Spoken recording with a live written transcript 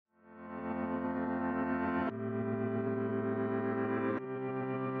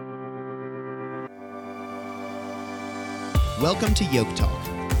Welcome to Yoke Talk,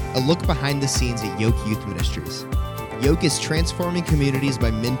 a look behind the scenes at Yoke Youth Ministries. Yoke is transforming communities by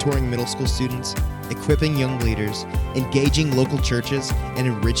mentoring middle school students, equipping young leaders, engaging local churches, and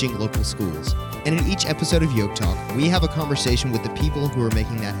enriching local schools. And in each episode of Yoke Talk, we have a conversation with the people who are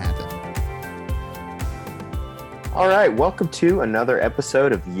making that happen. All right, welcome to another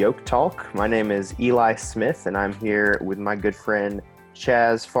episode of Yoke Talk. My name is Eli Smith, and I'm here with my good friend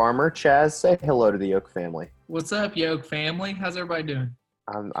Chaz Farmer. Chaz, say hello to the Yoke family. What's up, Yoke family? How's everybody doing?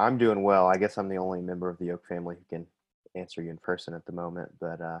 I'm doing well. I guess I'm the only member of the Yoke family who can answer you in person at the moment,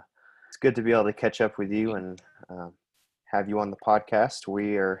 but it's good to be able to catch up with you and have you on the podcast.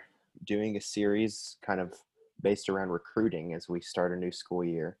 We are doing a series kind of based around recruiting as we start a new school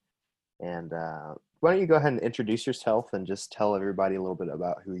year. And why don't you go ahead and introduce yourself and just tell everybody a little bit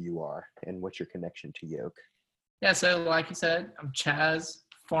about who you are and what's your connection to Yoke. Yeah, so like you said, I'm Chaz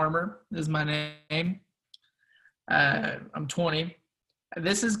Farmer is my name. I'm 20.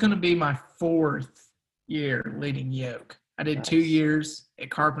 This is going to be my fourth year leading Yoke. I did 2 years at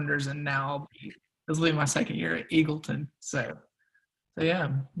Carpenters, and now this will be my second year at Eagleton. So yeah,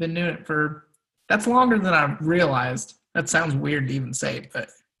 I've been doing it that's longer than I realized. That sounds weird to even say, but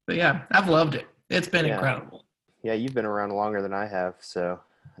yeah, I've loved it. It's been incredible. Yeah, you've been around longer than I have. So,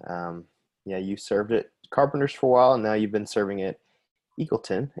 you served at Carpenters for a while, and now you've been serving at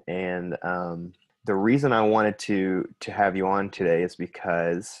Eagleton. And the reason I wanted to have you on today is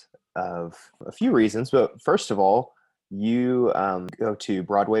because of a few reasons. But first of all, you go to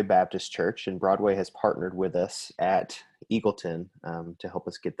Broadway Baptist Church, and Broadway has partnered with us at Eagleton to help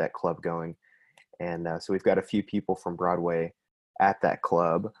us get that club going. And so we've got a few people from Broadway at that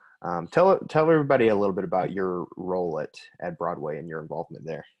club. Tell everybody a little bit about your role at Broadway and your involvement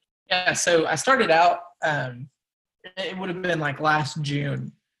there. Yeah, so I started out, it would have been like last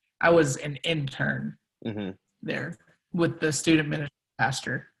June. I was an intern there with the student ministry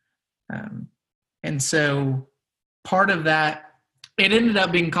pastor. And so part of that, it ended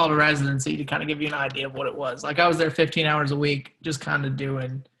up being called a residency to kind of give you an idea of what it was. Like I was there 15 hours a week, just kind of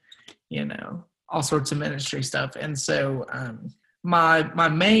doing, all sorts of ministry stuff. And so my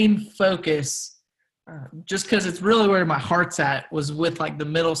main focus, just because it's really where my heart's at, was with like the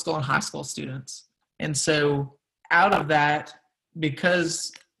middle school and high school students. And so out of that,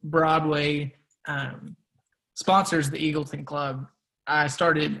 because Broadway sponsors the Eagleton Club, I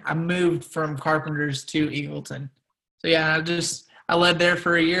moved from Carpenters to Eagleton. So yeah, I led there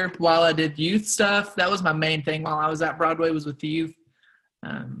for a year while I did youth stuff. That was my main thing while I was at Broadway, was with the youth.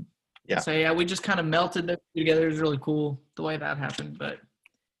 So yeah, we just kind of melted them together. It was really cool the way that happened. But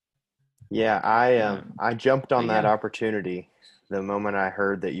yeah, I jumped on that opportunity the moment I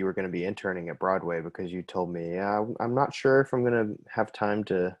heard that you were going to be interning at Broadway, because you told me, I'm not sure if I'm going to have time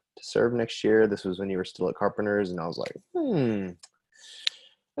to serve next year. This was when you were still at Carpenters, and I was like,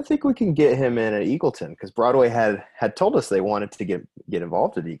 I think we can get him in at Eagleton, because Broadway had told us they wanted to get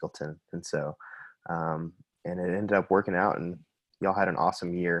involved at Eagleton, and so and it ended up working out, and y'all had an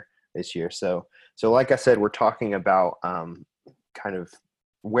awesome year this year. So like I said, we're talking about kind of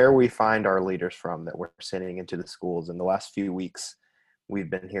where we find our leaders from that we're sending into the schools. In the last few weeks, we've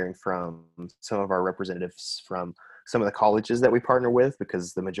been hearing from some of our representatives from some of the colleges that we partner with,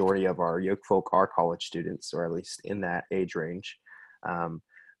 because the majority of our Yoke folk are college students, or at least in that age range.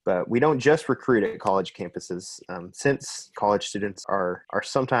 But we don't just recruit at college campuses. Since college students are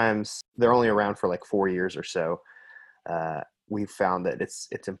sometimes, they're only around for like 4 years or so, we've found that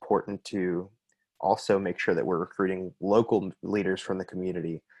it's important to also make sure that we're recruiting local leaders from the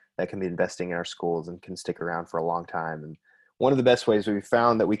community that can be investing in our schools and can stick around for a long time. And one of the best ways we've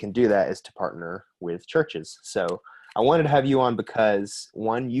found that we can do that is to partner with churches. So I wanted to have you on because,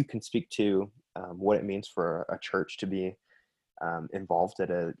 one, you can speak to what it means for a church to be involved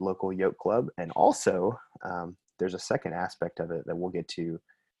at a local Yoke club. And also there's a second aspect of it that we'll get to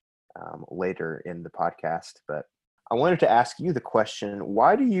later in the podcast. But I wanted to ask you the question,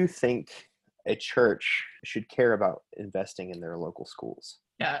 why do you think a church should care about investing in their local schools?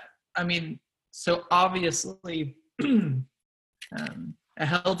 Yeah, I mean, so obviously a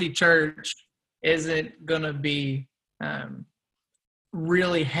healthy church isn't going to be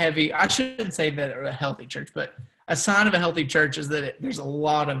really heavy. I shouldn't say that a healthy church, but a sign of a healthy church is that there's a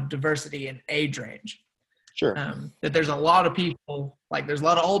lot of diversity in age range. Sure. That there's a lot of people, like there's a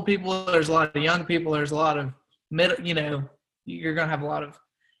lot of old people, there's a lot of young people, there's a lot of middle, you're going to have a lot of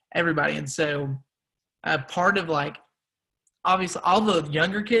everybody. And so part of like, obviously all the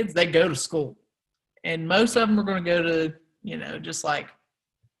younger kids, they go to school, and most of them are going to go to, just like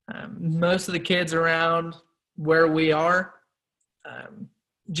most of the kids around where we are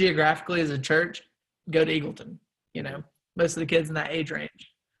geographically as a church go to Eagleton, most of the kids in that age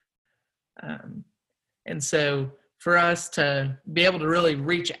range. And so for us to be able to really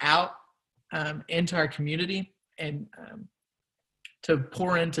reach out into our community and to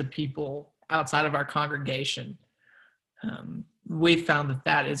pour into people outside of our congregation, we found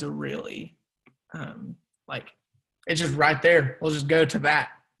that is a really, it's just right there. We'll just go to that.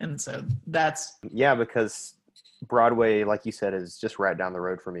 And so that's. Yeah, because Broadway, like you said, is just right down the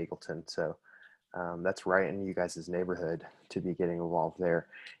road from Eagleton. So that's right in you guys' neighborhood to be getting involved there.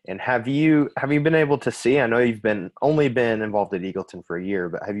 And have you been able to see, I know you've only been involved at Eagleton for a year,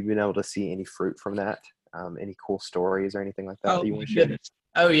 but have you been able to see any fruit from that? Any cool stories or anything like that that you want to share?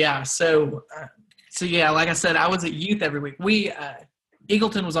 Oh yeah. So yeah, like I said, I was at youth every week.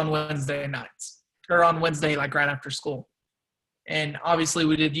 Eagleton was on Wednesday nights, or on Wednesday, like right after school. And obviously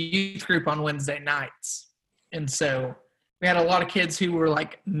we did youth group on Wednesday nights. And so we had a lot of kids who were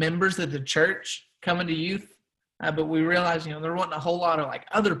like members of the church coming to youth. But we realized, there wasn't a whole lot of like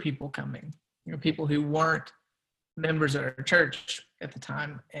other people coming, people who weren't members of our church at the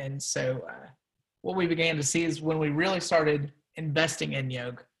time. And so what we began to see is when we really started investing in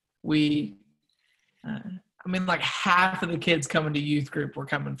Yoke, like half of the kids coming to youth group were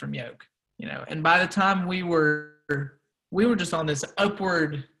coming from Yoke, and by the time we were just on this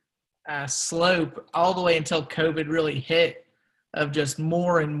upward slope all the way until COVID really hit, of just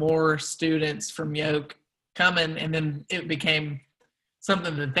more and more students from Yoke coming, and then it became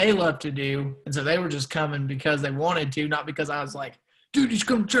something that they love to do, and so they were just coming because they wanted to, not because I was like, dude, you should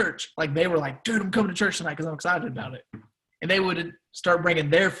come to church. Like they were like, dude, I'm coming to church tonight because I'm excited about it. And they would start bringing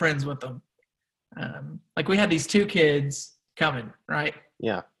their friends with them. Like we had these 2 kids coming, right?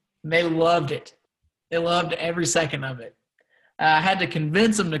 Yeah. And they loved it. They loved every second of it. I had to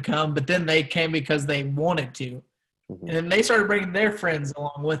convince them to come, but then they came because they wanted to. Mm-hmm. And then they started bringing their friends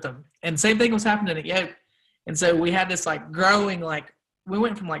along with them. And same thing was happening at Yoke. And so we had this like growing, like we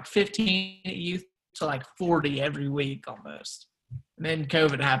went from like 15 at youth to like 40 every week almost. And then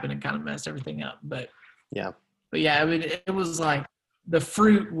COVID happened and kind of messed everything up. But yeah, it was like the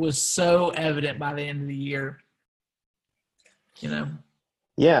fruit was so evident by the end of the year, Yeah.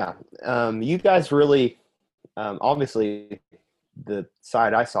 You guys really, obviously the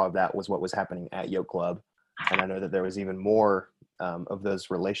side I saw of that was what was happening at Yoke Club. And I know that there was even more of those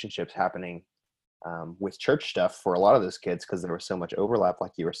relationships happening with church stuff for a lot of those kids because there was so much overlap,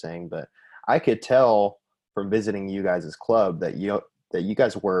 like you were saying. But I could tell from visiting you guys' club that you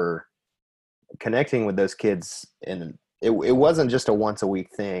guys were connecting with those kids, and it wasn't just a once a week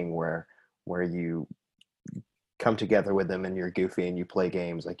thing where you come together with them and you're goofy and you play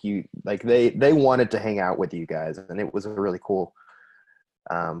games. They wanted to hang out with you guys, and it was really cool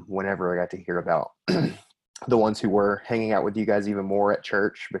whenever I got to hear about the ones who were hanging out with you guys even more at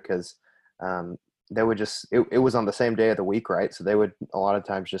church, because they would just it was on the same day of the week, right? So they would a lot of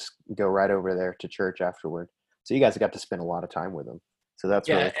times just go right over there to church afterward. So you guys got to spend a lot of time with them. So that's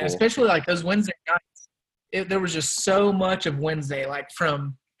really cool. Especially like those Wednesday nights. There was just so much of Wednesday, like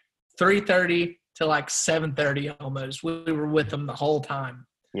from 3:30 to like 7:30 almost. We were with them the whole time.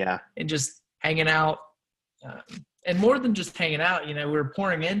 Yeah. And just hanging out. And more than just hanging out, we were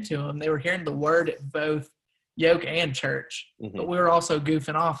pouring into them. They were hearing the word at both Yoke and church. Mm-hmm. But we were also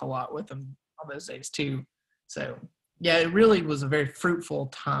goofing off a lot with them on those days too. So, yeah, it really was a very fruitful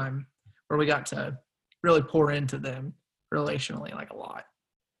time where we got to really pour into them relationally, like a lot.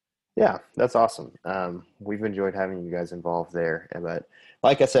 Yeah, that's awesome. We've enjoyed having you guys involved there. But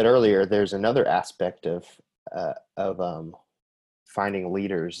like I said earlier, there's another aspect of finding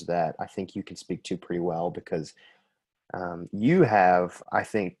leaders that I think you can speak to pretty well, because you have, I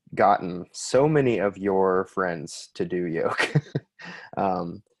think, gotten so many of your friends to do Yoke.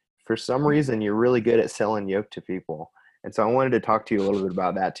 For some reason, you're really good at selling Yoke to people. And so I wanted to talk to you a little bit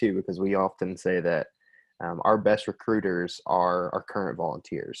about that too, because we often say that our best recruiters are our current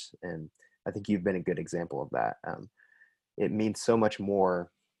volunteers. And I think you've been a good example of that. It means so much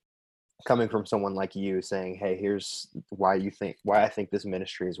more coming from someone like you saying, hey, here's why I think this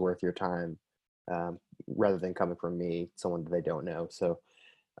ministry is worth your time, rather than coming from me, someone that they don't know. So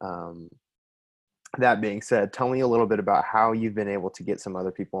that being said, tell me a little bit about how you've been able to get some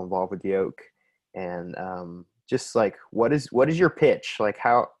other people involved with Yoke, and just like, what is your pitch? Like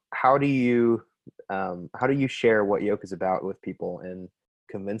how do you share what Yoke is about with people and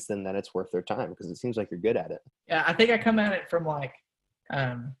convince them that it's worth their time? Because it seems like you're good at it. Yeah, I think I come at it from like,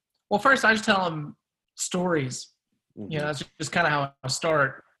 well, first I just tell them stories. Mm-hmm. That's just kind of how I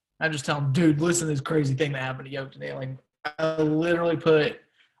start. I just tell them, dude, listen to this crazy thing that happened to Yoke today. Like, I literally put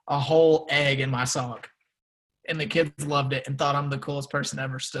a whole egg in my sock, and the kids loved it and thought I'm the coolest person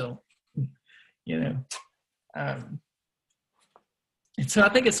ever still. And so I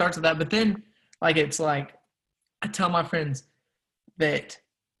think it starts with that. But then, it's like I tell my friends that,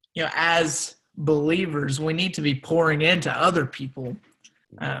 as believers, we need to be pouring into other people.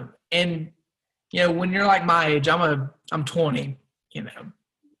 And when you're like my age, I'm 20.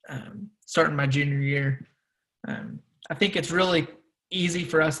 Starting my junior year. I think it's really easy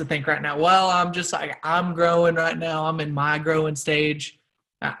for us to think right now, well, I'm growing right now. I'm in my growing stage.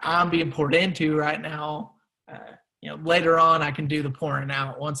 I'm being poured into right now. Later on I can do the pouring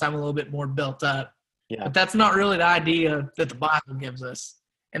out once I'm a little bit more built up. Yeah. But that's not really the idea that the Bible gives us.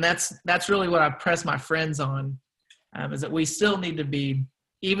 And that's really what I press my friends on, is that we still need to be,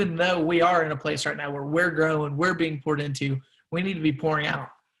 even though we are in a place right now where we're growing, we're being poured into, we need to be pouring out.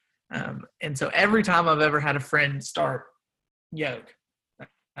 And so every time I've ever had a friend start Yoke,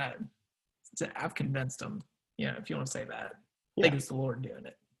 I've convinced them, if you want to say that. I think it's the Lord doing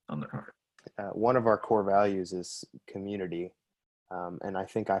it on their heart. One of our core values is community. And I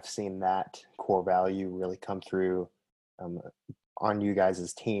think I've seen that core value really come through on you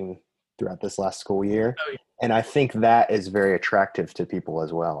guys' team throughout this last school year. Oh, yeah. And I think that is very attractive to people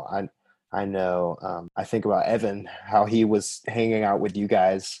as well. I know, I think about Evan, how he was hanging out with you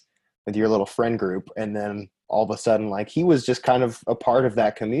guys, with your little friend group. And then all of a sudden, he was just kind of a part of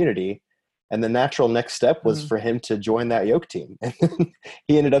that community. And the natural next step was for him to join that Yoke team. And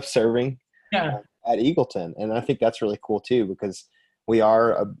he ended up serving at Eagleton. And I think that's really cool too, because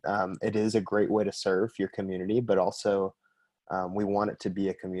it is a great way to serve your community, but also we want it to be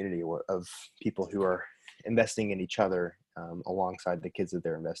a community of people who are investing in each other alongside the kids that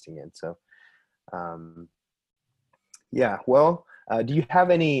they're investing in. So, do you have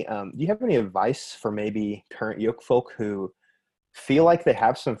any advice for maybe current Yoke folk who feel like they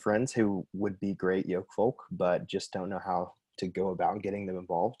have some friends who would be great Yoke folk, but just don't know how to go about getting them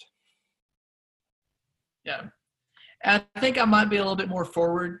involved? Yeah. I think I might be a little bit more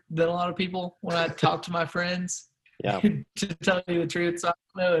forward than a lot of people when I talk to my friends. Yeah. To tell you the truth. So I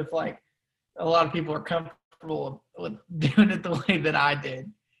don't know if a lot of people are comfortable with doing it the way that I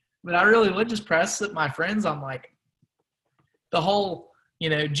did. But I really would just press my friends on the whole,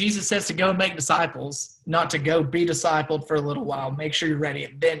 Jesus says to go and make disciples, not to go be discipled for a little while. Make sure you're ready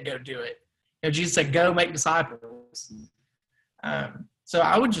and then go do it. Jesus said, go make disciples. So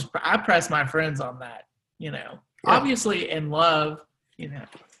I press my friends on that, obviously in love,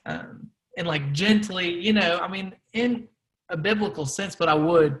 and gently, in a biblical sense, but I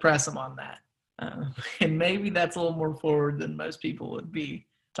would press them on that. And maybe that's a little more forward than most people would be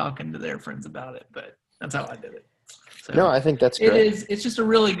talking to their friends about it, but that's how I did it. So no, I think that's great. It's just a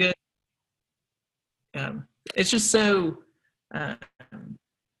really good, it's just so,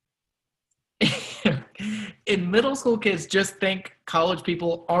 in middle school, kids just think college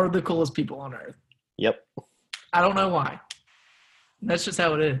people are the coolest people on earth. Yep. I don't know why. That's just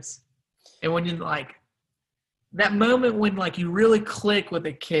how it is. And when you that moment when you really click with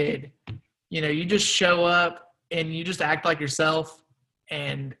a kid, you just show up and you just act like yourself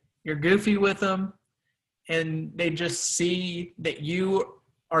and you're goofy with them and they just see that you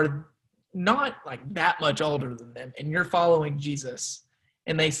are not that much older than them and you're following Jesus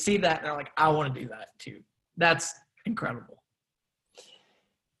and they see that and they're like, I want to do that too. That's incredible.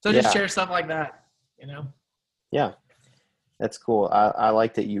 So just share stuff like that, Yeah, that's cool. I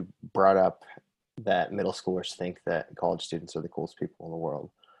like that you brought up that middle schoolers think that college students are the coolest people in the world,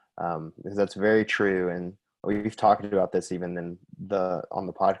 because that's very true. And we've talked about this even on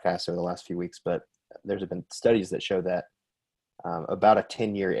the podcast over the last few weeks, but there's been studies that show that about a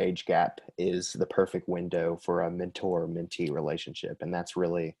 10-year age gap is the perfect window for a mentor-mentee relationship. And that's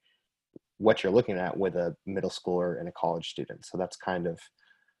really what you're looking at with a middle schooler and a college student. So that's kind of,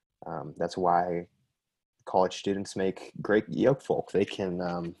 that's why college students make great Yoke folk. They can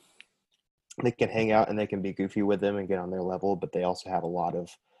hang out and they can be goofy with them and get on their level, but they also have a lot of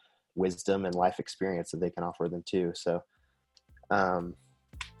wisdom and life experience that they can offer them too. So, well,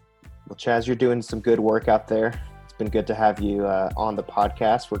 Chaz, you're doing some good work out there. It's been good to have you on the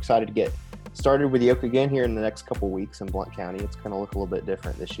podcast. We're excited to get started with Yoke again here in the next couple of weeks in Blount County. It's going to look a little bit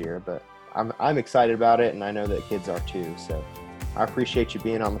different this year, but I'm excited about it, and I know that kids are too. So I appreciate you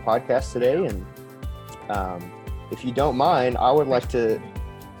being on the podcast today. And if you don't mind, I would like to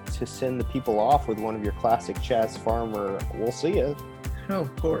send the people off with one of your classic Chaz Farmer "We'll See Ya." Oh,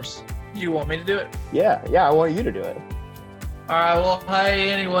 of course. You want me to do it? Yeah, I want you to do it. All right, well,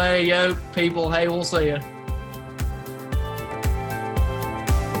 hey, anyway, Yoke people, hey, we'll see ya.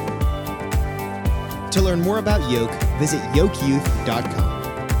 To learn more about Yoke, visit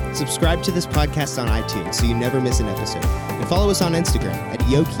yokeyouth.com. Subscribe to this podcast on iTunes so you never miss an episode. And follow us on Instagram at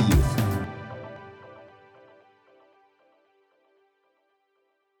Yoke Youth.